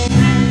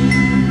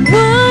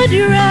Would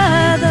you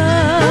rather?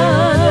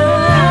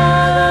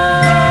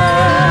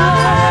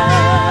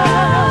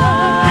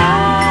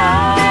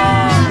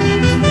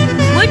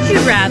 Would you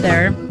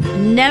rather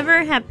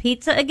never have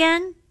pizza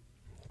again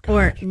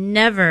or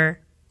never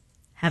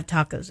have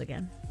tacos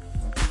again?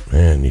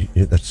 Man,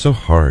 that's so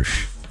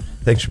harsh.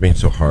 Thanks for being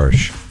so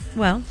harsh.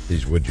 Well,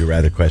 These would you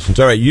rather questions.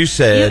 All right, you you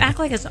said act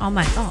like it's all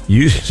my fault.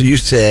 you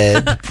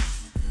said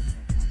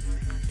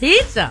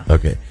Pizza.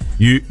 okay.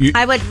 You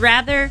I would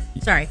rather.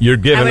 Sorry, you're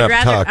giving I up would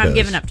rather, tacos. I'm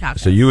giving up tacos.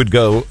 So you would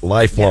go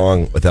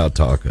lifelong without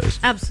tacos.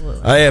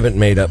 Absolutely. I haven't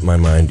made up my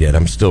mind yet.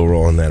 I'm still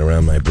rolling that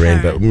around my brain.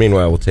 All right. But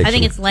meanwhile, we'll take. I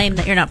think some, it's lame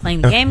that you're not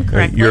playing the game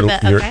correctly. You're,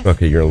 But you're,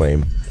 okay. You're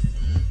lame.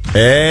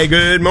 Hey,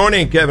 good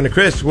morning, Kevin and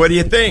Chris. What do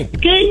you think?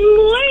 Good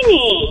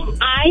morning.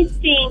 I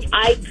think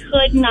I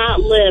could not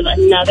live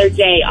another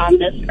day on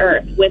this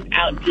earth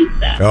without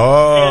pizza.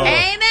 Oh,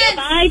 Amen.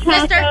 Goodbye,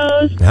 Mister.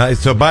 tacos. Hi,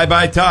 so bye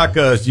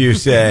tacos. You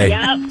say.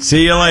 Yep.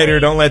 See you later.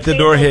 Don't let the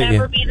door hit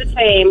Never you. be the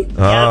same.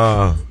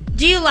 Oh,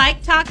 Do you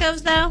like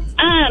tacos though?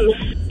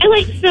 I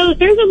like, so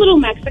there's a little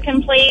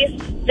Mexican place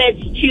that's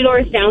 2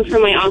 doors down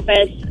from my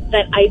office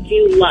that I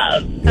do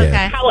love. Yeah.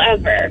 Okay.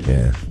 However,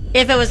 yeah.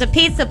 If it was a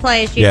pizza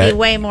place, you'd be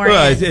way more.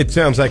 Well, in. it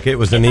sounds like it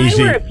was an if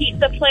easy. I were a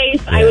pizza place,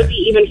 I would be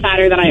even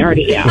fatter than I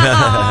already am.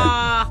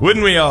 Aw.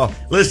 Wouldn't we all?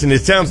 Listen,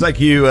 it sounds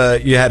like you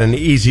had an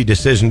easy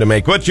decision to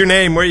make. What's your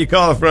name? Where are you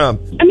calling from?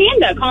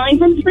 Amanda, calling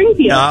from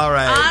Springfield. All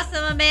right.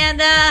 Awesome,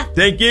 Amanda.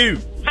 Thank you.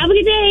 Have a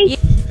good day.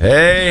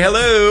 Hey,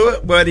 hello.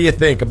 What do you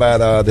think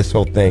about this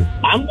whole thing?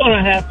 I'm going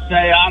to have to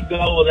say I'll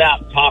go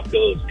without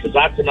tacos because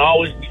I can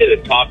always get a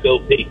taco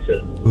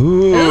pizza.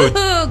 Ooh.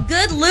 Ooh,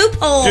 good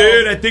loophole.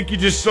 Dude, I think you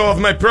just solved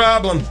my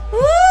problem.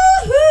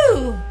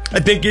 Woohoo. I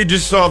think you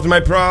just solved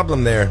my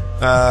problem there.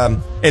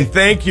 And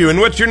thank you. And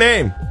what's your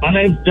name? My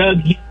name's Doug.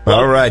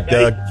 All right,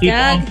 Doug. Keep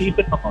Doug. on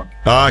keeping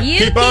on. You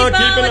keep on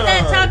keeping with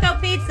that on.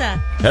 taco pizza.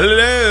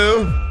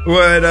 Hello.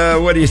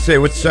 What do you say?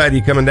 Which side are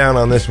you coming down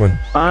on this one?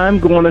 I'm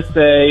going to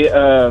say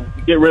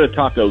get rid of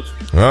tacos.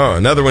 Oh,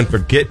 another one for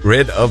get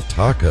rid of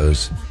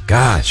tacos.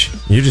 Gosh,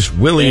 you're just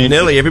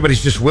willy-nilly.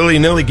 Everybody's just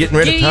willy-nilly getting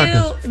rid of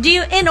tacos. Do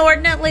you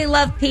inordinately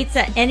love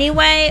pizza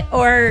anyway,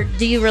 or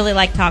do you really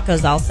like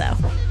tacos also?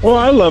 Well,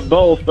 I love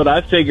both, but I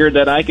figured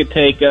that I could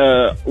take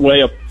away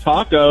a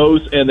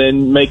tacos and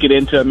then make it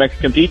into a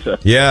Mexican pizza.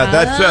 Yeah,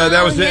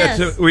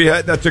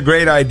 yes. that's a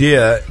great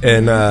idea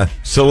and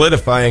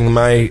solidifying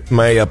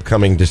my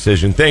upcoming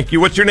decision. Thank you.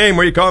 What's your name?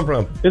 Where you calling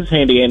from? This is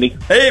Handy Andy.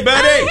 Hey,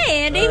 buddy. Oh,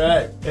 hey, Andy. All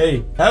right.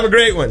 Hey, have a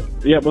great one.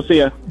 Yeah, we'll see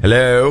ya.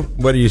 Hello.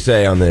 What do you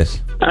say on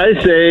this? I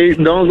say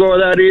don't go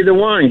without either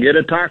one. Get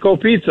a taco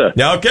pizza.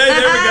 Okay,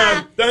 there we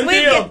go. Done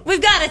deal.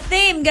 We've got a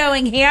theme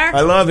going here.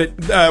 I love it.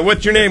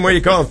 What's your name? Where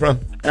you calling from?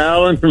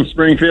 Alan from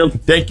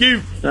Springfield. Thank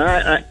you. All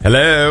right.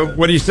 Hello.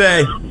 What do you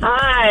say?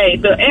 Hi.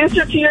 The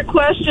answer to your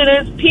question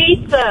is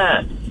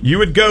pizza. You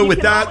would go You can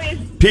without always-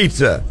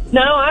 pizza.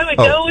 No, I would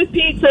go with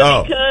pizza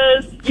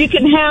because you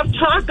can have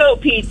taco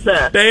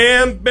pizza.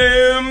 Bam,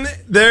 boom.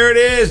 There it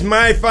is.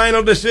 My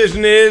final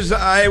decision is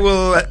I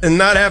will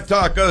not have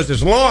tacos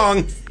as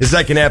long as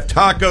I can have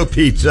taco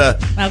pizza.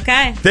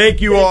 Okay. Thank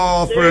you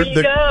all for There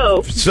you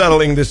go.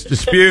 settling this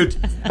dispute.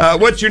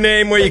 What's your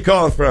name? Where you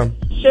calling from?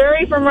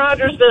 Sherry from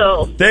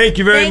Rogersville. Thank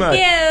you very much.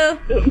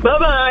 Thank you.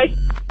 Bye-bye.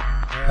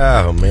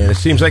 Oh, man. It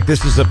seems like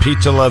this is a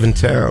pizza-loving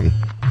town.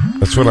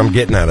 That's what I'm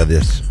getting out of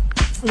this.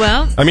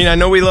 Well, I mean, I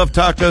know we love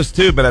tacos,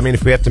 too, but I mean,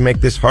 if we have to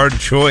make this hard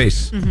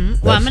choice.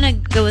 well, I'm going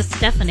to go with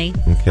Stephanie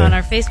Okay. on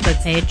our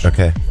Facebook page.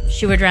 Okay.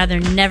 She would rather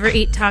never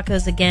eat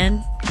tacos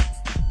again.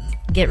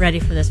 Get ready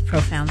for this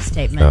profound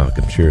statement. Oh,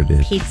 I'm sure it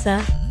is.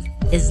 Pizza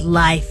is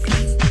life.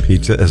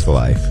 Pizza is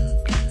life.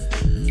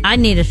 I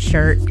need a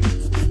shirt.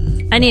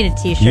 I need a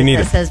T-shirt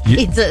that says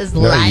pizza is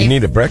No, life. you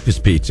need a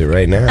breakfast pizza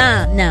right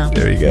now. No.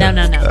 There you go.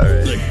 No. All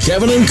right. The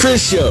Kevin and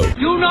Chris Show.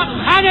 Do not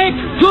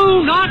panic!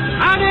 Do not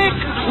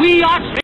panic! We are